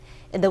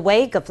In the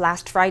wake of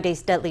last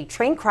Friday's deadly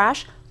train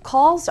crash,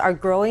 calls are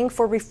growing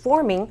for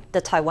reforming the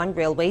Taiwan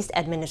Railways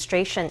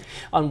Administration.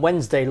 On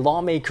Wednesday,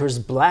 lawmakers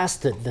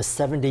blasted the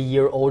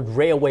 70-year-old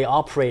railway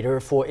operator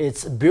for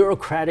its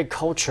bureaucratic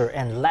culture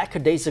and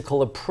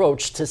lackadaisical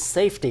approach to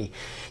safety.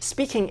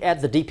 Speaking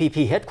at the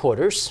DPP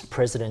headquarters,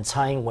 President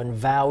Tsai Ing-wen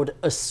vowed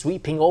a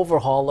sweeping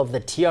overhaul of the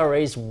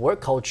TRA's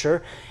work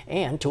culture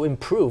and to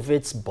improve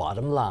its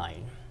bottom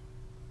line.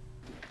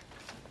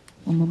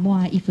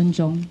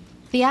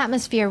 The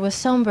atmosphere was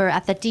somber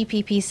at the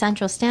DPP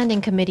Central Standing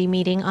Committee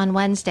meeting on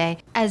Wednesday,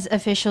 as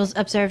officials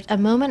observed a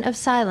moment of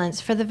silence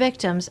for the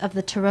victims of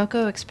the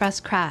Taroko Express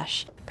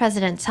crash.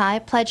 President Tsai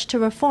pledged to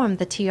reform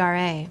the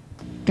TRA.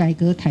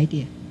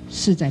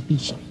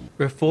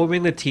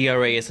 Reforming the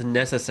TRA is a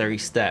necessary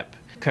step.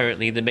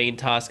 Currently, the main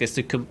task is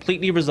to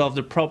completely resolve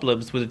the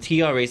problems with the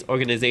TRA's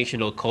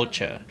organizational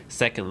culture.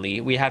 Secondly,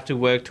 we have to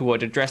work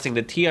toward addressing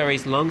the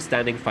TRA's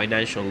long-standing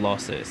financial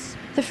losses.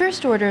 The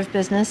first order of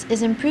business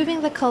is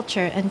improving the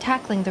culture and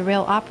tackling the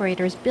rail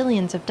operators'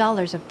 billions of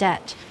dollars of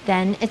debt.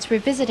 Then it's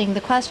revisiting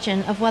the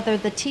question of whether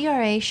the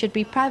TRA should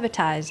be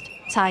privatized.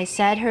 Tsai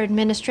said her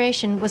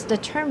administration was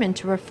determined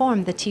to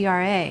reform the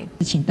TRA.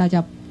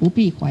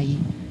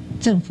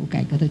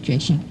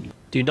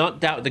 Do not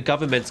doubt the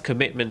government's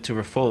commitment to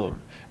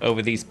reform.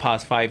 Over these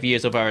past 5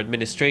 years of our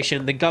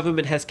administration, the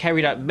government has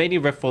carried out many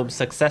reforms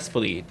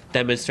successfully,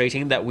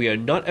 demonstrating that we are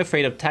not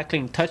afraid of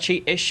tackling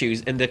touchy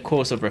issues in the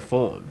course of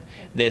reform.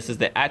 This is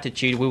the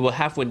attitude we will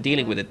have when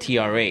dealing with the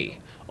TRA.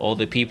 All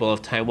the people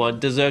of Taiwan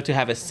deserve to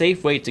have a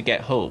safe way to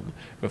get home.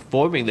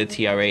 Reforming the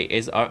TRA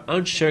is our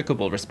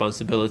unshirkable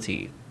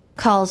responsibility.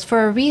 Calls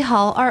for a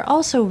rehaul are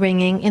also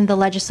ringing in the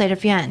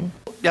Legislative Yuan.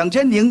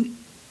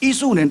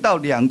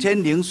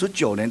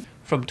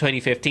 From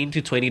 2015 to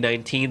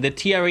 2019, the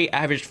TRA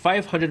averaged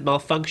 500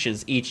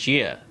 malfunctions each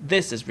year.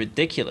 This is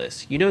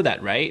ridiculous. You know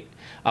that, right?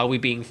 Are we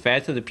being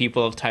fair to the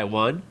people of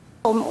Taiwan?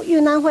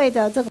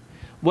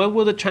 When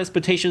will the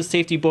Transportation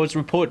Safety Board's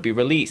report be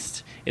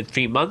released? In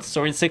 3 months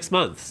or in 6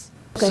 months?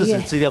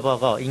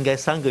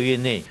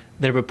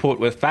 The report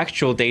with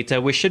factual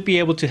data, we should be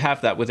able to have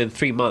that within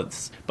 3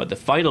 months. But the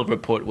final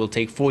report will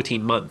take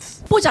 14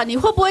 months.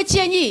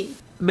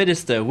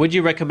 Minister, would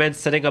you recommend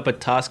setting up a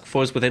task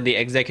force within the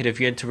Executive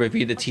Yuan to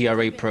review the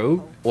TRA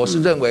Pro?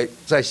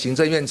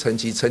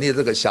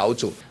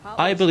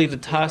 I believe the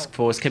task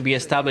force can be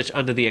established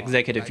under the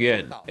Executive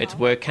Yuan. Its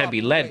work can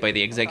be led by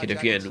the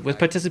Executive Yuan, with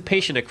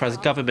participation across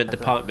government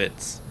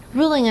departments.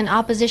 Ruling and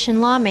opposition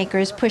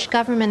lawmakers push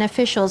government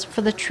officials for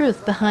the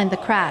truth behind the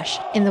crash.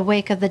 In the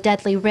wake of the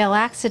deadly rail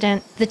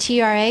accident, the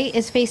TRA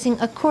is facing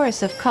a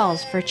chorus of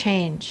calls for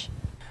change.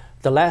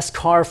 The last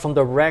car from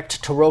the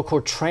wrecked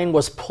Taroko train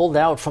was pulled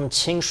out from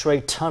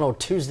Qingshui Tunnel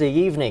Tuesday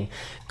evening.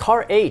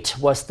 Car 8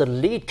 was the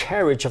lead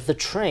carriage of the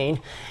train,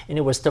 and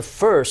it was the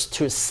first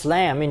to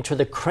slam into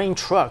the crane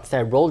truck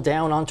that rolled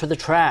down onto the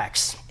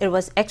tracks. It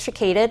was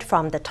extricated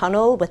from the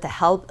tunnel with the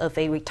help of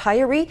a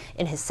retiree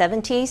in his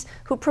 70s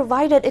who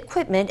provided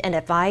equipment and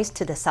advice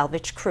to the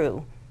salvage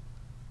crew.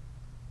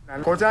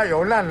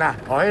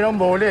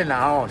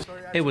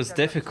 It was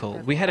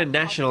difficult. We had a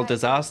national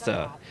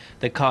disaster.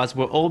 The cars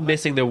were all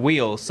missing their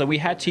wheels, so we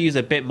had to use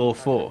a bit more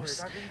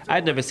force.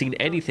 I'd never seen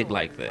anything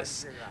like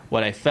this.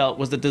 What I felt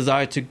was the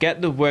desire to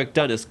get the work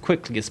done as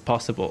quickly as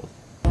possible.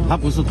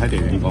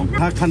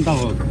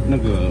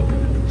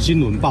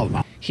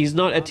 He's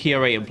not a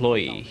TRA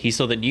employee. He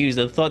saw the news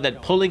and thought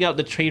that pulling out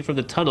the train from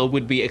the tunnel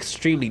would be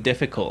extremely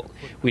difficult.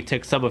 We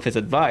took some of his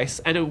advice,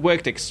 and it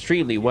worked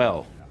extremely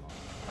well.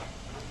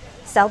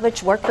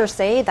 Salvage workers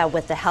say that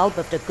with the help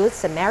of the Good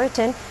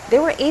Samaritan, they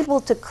were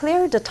able to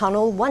clear the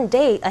tunnel 1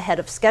 day ahead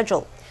of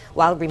schedule.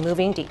 While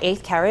removing the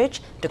 8th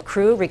carriage, the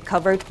crew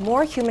recovered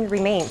more human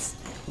remains.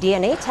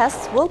 DNA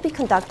tests will be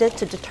conducted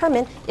to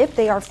determine if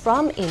they are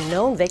from a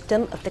known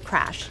victim of the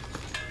crash.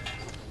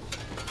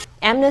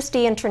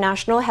 Amnesty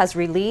International has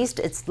released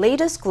its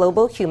latest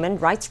global human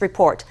rights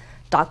report,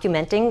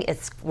 documenting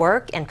its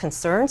work and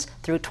concerns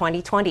through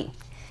 2020.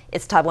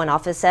 Its Taiwan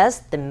office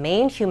says the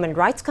main human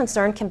rights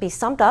concern can be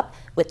summed up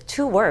with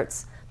 2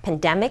 words: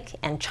 pandemic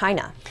and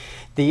China.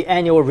 The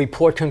annual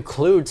report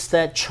concludes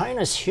that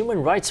China's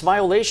human rights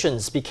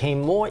violations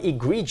became more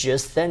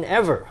egregious than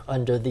ever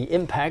under the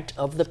impact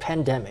of the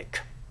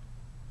pandemic.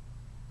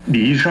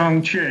 李医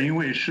生却因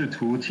为试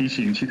图提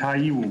醒其他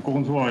医务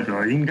工作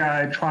者应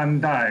该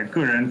穿戴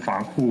个人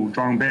防护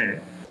装备。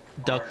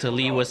 Dr.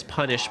 Lee was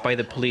punished by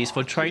the police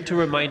for trying to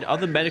remind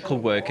other medical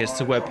workers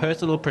to wear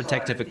personal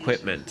protective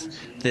equipment.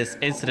 This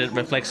incident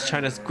reflects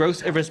China's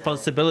gross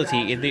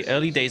irresponsibility in the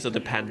early days of the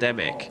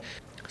pandemic.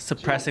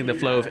 suppressing the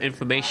flow of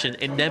information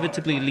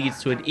inevitably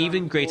leads to an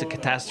even greater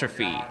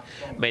catastrophe.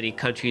 Many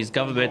countries'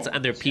 governments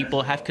and their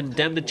people have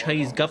condemned the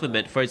Chinese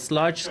government for its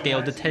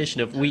large-scale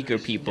detention of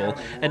Uyghur people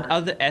and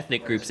other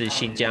ethnic groups in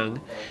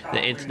Xinjiang.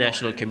 The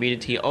international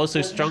community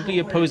also strongly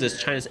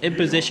opposes China's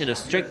imposition of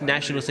strict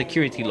national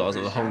security laws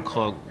on Hong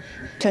Kong.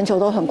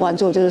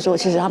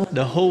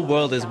 The whole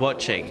world is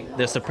watching.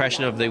 The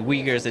suppression of the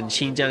Uyghurs in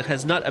Xinjiang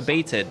has not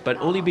abated, but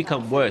only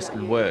become worse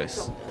and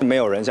worse.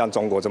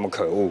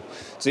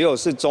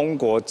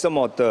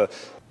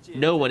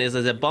 No one is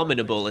as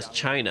abominable as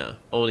China.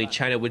 Only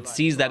China would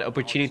seize that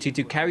opportunity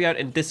to carry out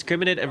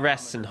indiscriminate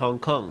arrests in Hong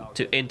Kong,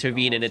 to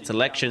intervene in its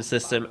election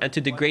system and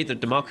to degrade the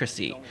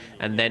democracy.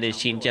 And then in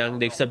Xinjiang,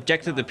 they've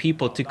subjected the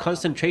people to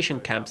concentration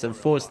camps and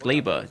forced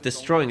labor,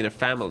 destroying their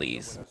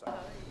families.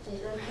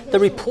 The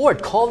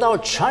report called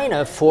out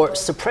China for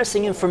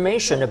suppressing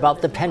information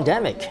about the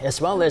pandemic, as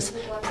well as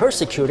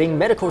persecuting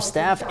medical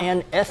staff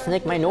and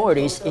ethnic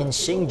minorities in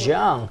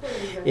Xinjiang.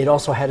 It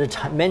also had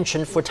a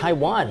mention for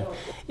Taiwan.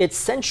 It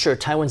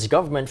censured Taiwan's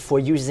government for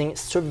using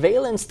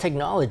surveillance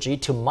technology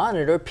to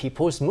monitor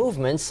people's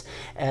movements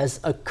as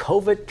a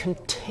COVID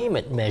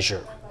containment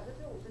measure.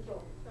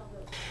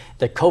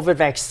 The COVID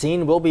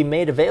vaccine will be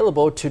made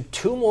available to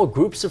 2 more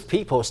groups of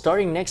people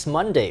starting next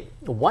Monday.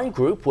 One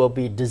group will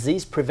be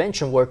disease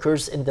prevention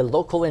workers in the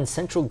local and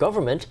central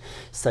government,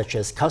 such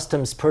as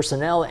customs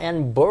personnel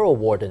and borough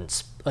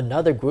wardens.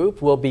 Another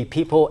group will be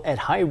people at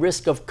high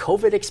risk of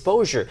COVID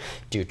exposure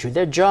due to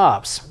their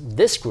jobs.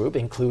 This group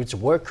includes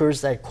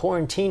workers at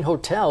quarantine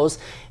hotels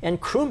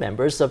and crew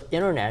members of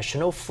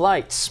international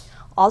flights.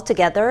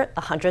 Altogether,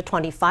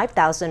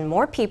 125,000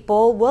 more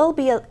people will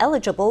be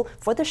eligible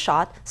for the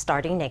shot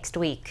starting next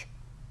week.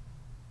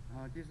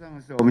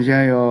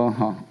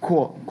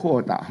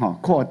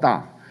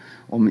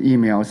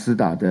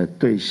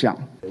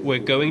 We're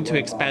going to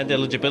expand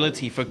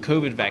eligibility for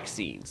COVID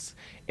vaccines.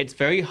 It's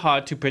very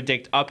hard to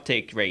predict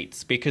uptake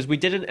rates because we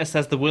didn't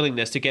assess the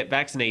willingness to get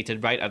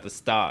vaccinated right at the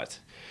start.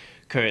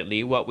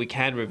 Currently, what we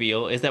can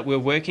reveal is that we're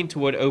working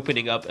toward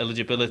opening up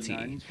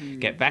eligibility.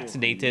 Get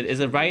vaccinated is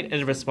a right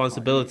and a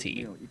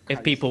responsibility.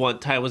 If people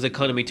want Taiwan's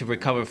economy to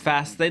recover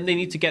fast, then they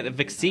need to get the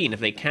vaccine if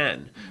they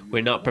can.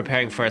 We're not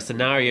preparing for a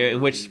scenario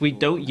in which we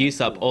don't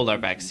use up all our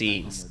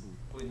vaccines.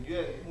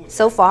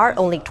 So far,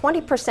 only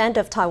 20%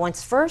 of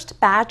Taiwan's first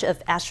batch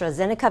of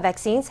AstraZeneca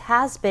vaccines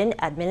has been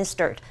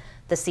administered.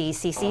 The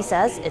CECC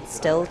says it's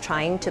still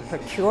trying to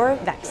procure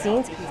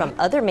vaccines from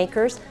other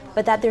makers,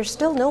 but that there's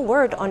still no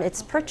word on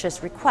its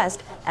purchase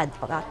request at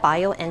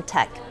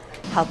BioNTech.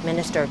 Health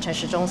Minister Chen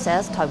Shizhong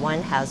says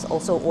Taiwan has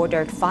also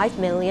ordered 5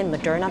 million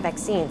Moderna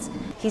vaccines.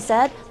 He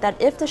said that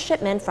if the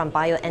shipment from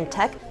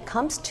BioNTech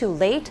comes too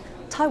late,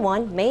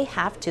 Taiwan may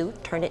have to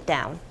turn it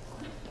down.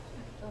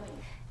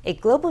 A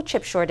global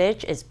chip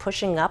shortage is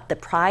pushing up the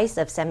price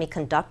of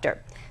semiconductor.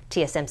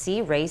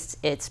 TSMC raised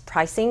its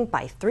pricing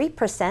by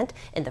 3%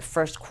 in the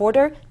first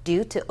quarter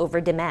due to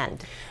overdemand.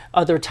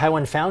 Other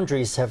Taiwan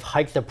foundries have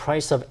hiked the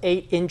price of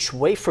 8-inch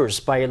wafers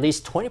by at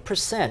least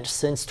 20%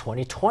 since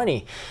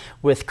 2020.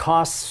 With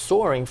costs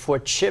soaring for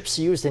chips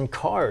used in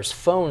cars,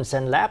 phones,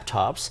 and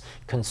laptops,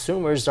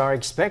 consumers are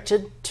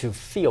expected to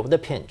feel the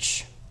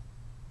pinch.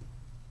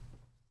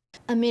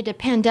 Amid a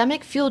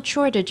pandemic-fueled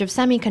shortage of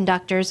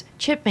semiconductors,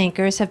 chip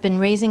makers have been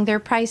raising their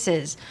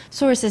prices.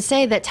 Sources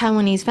say that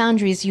Taiwanese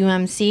foundries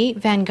UMC,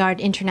 Vanguard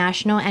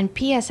International, and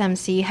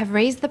PSMC have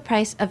raised the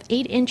price of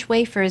 8-inch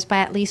wafers by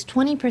at least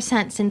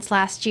 20% since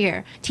last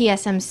year.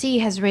 TSMC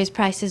has raised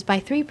prices by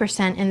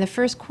 3% in the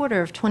first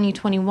quarter of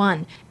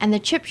 2021, and the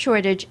chip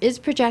shortage is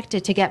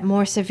projected to get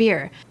more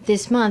severe.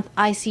 This month,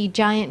 IC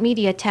giant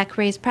MediaTek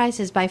raised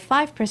prices by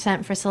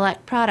 5% for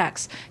select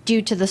products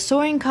due to the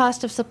soaring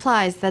cost of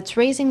supplies that's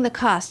raising the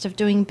cost of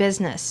doing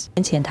business.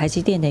 From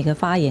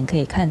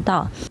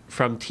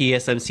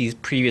TSMC's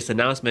previous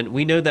announcement,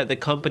 we know that the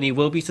company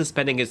will be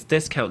suspending its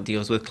discount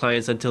deals with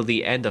clients until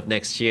the end of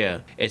next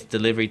year. Its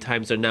delivery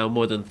times are now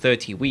more than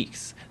 30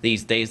 weeks.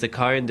 These days, the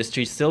car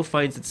industry still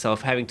finds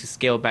itself having to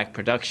scale back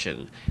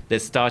production.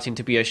 There's starting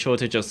to be a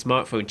shortage of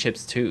smartphone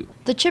chips too.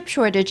 The chip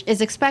shortage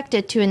is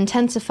expected to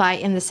intensify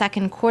in the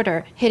second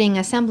quarter, hitting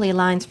assembly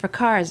lines for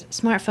cars,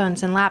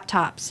 smartphones, and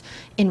laptops.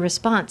 In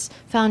response,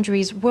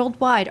 foundries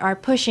worldwide are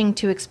pushing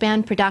to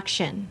expand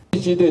production. 台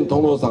积电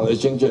铜锣厂的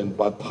兴建，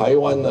把台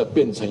湾呢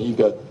变成一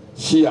个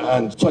西海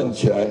岸串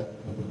起来，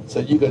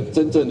成一个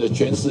真正的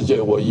全世界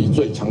唯一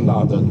最强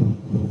大的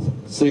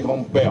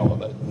Silicon Belt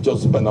的，就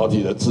是半导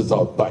体的制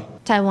造带。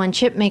 Taiwan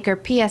chipmaker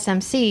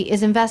PSMC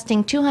is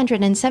investing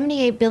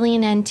 278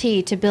 billion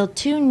NT to build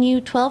 2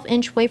 new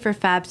 12-inch wafer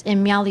fabs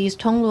in Miaoli's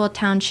Tongluo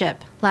Township.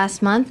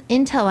 Last month,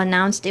 Intel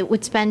announced it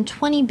would spend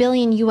 $20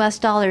 billion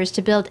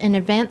to build an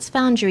advanced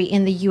foundry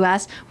in the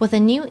U.S. with a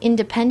new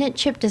independent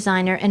chip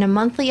designer and a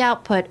monthly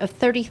output of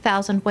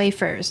 30,000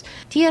 wafers.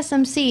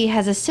 TSMC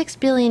has a $6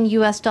 billion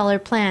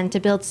plan to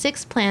build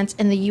 6 plants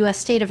in the U.S.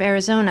 state of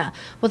Arizona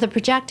with a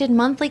projected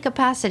monthly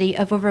capacity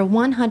of over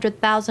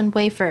 100,000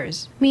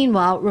 wafers.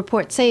 Meanwhile, reports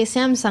Reports say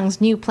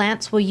Samsung's new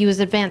plants will use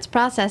advanced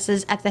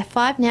processes at the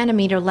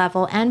 5nm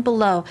level and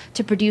below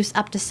to produce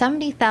up to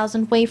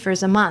 70,000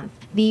 wafers a month.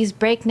 These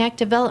breakneck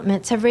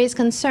developments have raised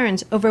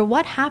concerns over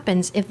what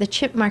happens if the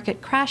chip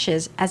market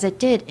crashes as it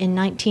did in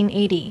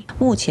 1980.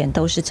 目前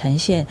都是呈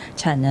现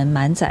产能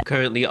满载。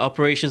 Currently,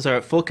 operations are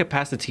at full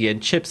capacity and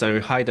chips are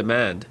in high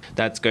demand.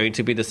 That's going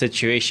to be the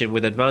situation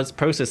with advanced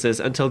processes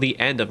until the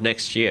end of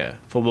next year.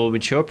 For more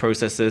mature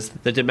processes,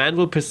 the demand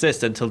will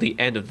persist until the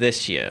end of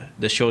this year.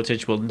 The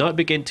shortage will not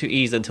begin to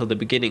ease until the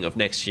beginning of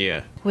next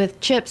year.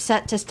 With chips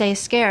set to stay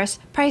scarce,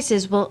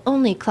 prices will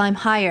only climb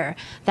higher.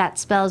 That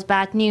spells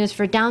bad news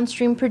for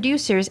downstream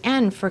producers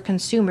and for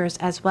consumers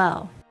as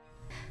well.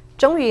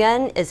 Zhong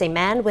Yuan is a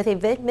man with a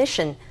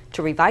mission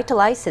to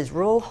revitalize his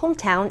rural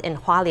hometown in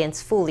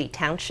Hualien's Fuli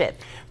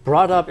Township.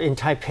 Brought up in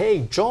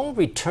Taipei, Zhong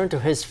returned to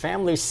his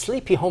family's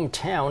sleepy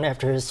hometown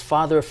after his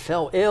father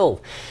fell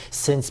ill.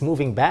 Since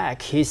moving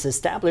back, he's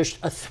established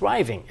a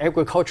thriving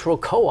agricultural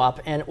co-op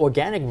and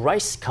organic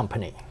rice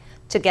company.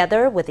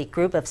 Together with a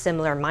group of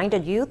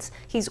similar-minded youths,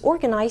 he's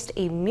organized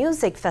a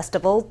music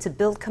festival to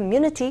build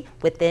community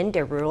within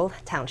their rural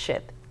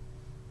township.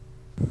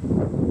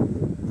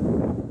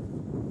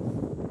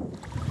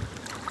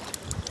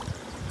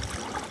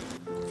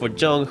 For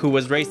Zhong, who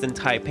was raised in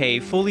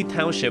Taipei, Fuli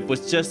Township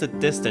was just a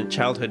distant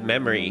childhood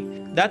memory.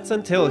 That's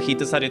until he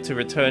decided to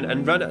return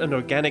and run an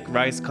organic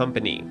rice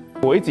company.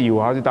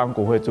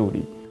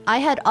 I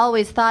had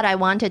always thought I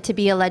wanted to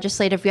be a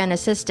legislative yuan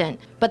assistant,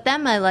 but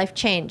then my life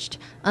changed.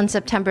 On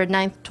September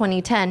 9,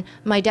 2010,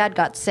 my dad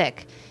got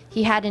sick.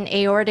 He had an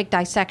aortic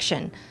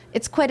dissection.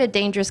 It's quite a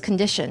dangerous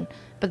condition,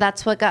 but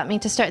that's what got me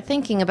to start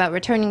thinking about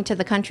returning to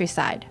the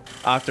countryside.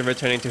 After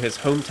returning to his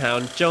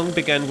hometown, Zhong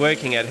began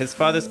working at his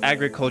father's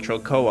agricultural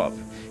co-op.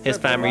 His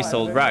family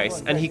sold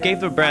rice, and he gave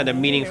the brand a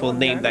meaningful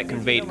name that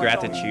conveyed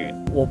gratitude.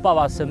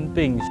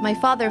 My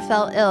father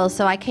fell ill,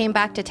 so I came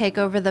back to take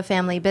over the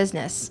family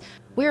business.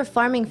 We're a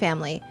farming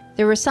family.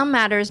 There were some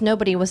matters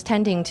nobody was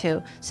tending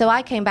to, so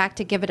I came back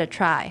to give it a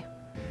try.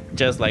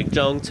 Just like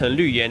Zhong, Chen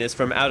Luyan is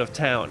from out of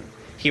town.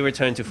 He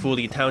returned to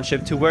Fuli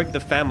Township to work the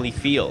family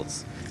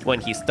fields. When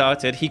he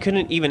started, he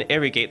couldn't even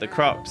irrigate the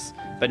crops,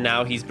 but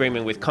now he's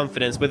brimming with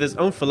confidence with his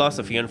own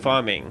philosophy on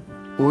farming.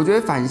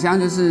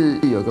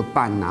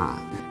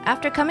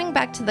 After coming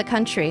back to the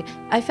country,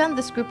 I found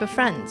this group of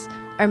friends.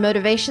 Our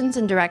motivations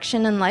and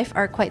direction in life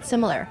are quite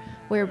similar.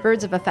 We're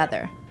birds of a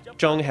feather.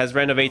 Zhong has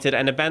renovated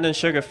an abandoned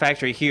sugar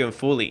factory here in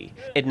Fuli.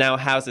 It now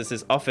houses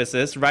his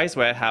offices, rice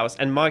warehouse,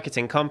 and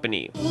marketing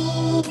company.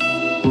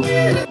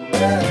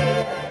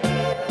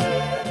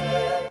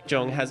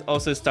 Zhong has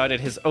also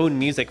started his own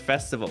music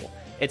festival.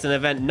 It's an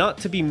event not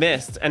to be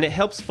missed, and it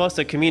helps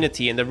foster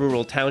community in the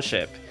rural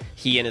township.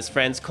 He and his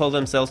friends call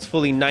themselves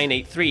Fuli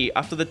 983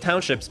 after the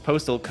township's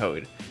postal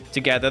code.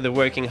 Together, they're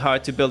working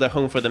hard to build a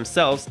home for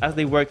themselves as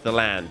they work the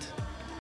land.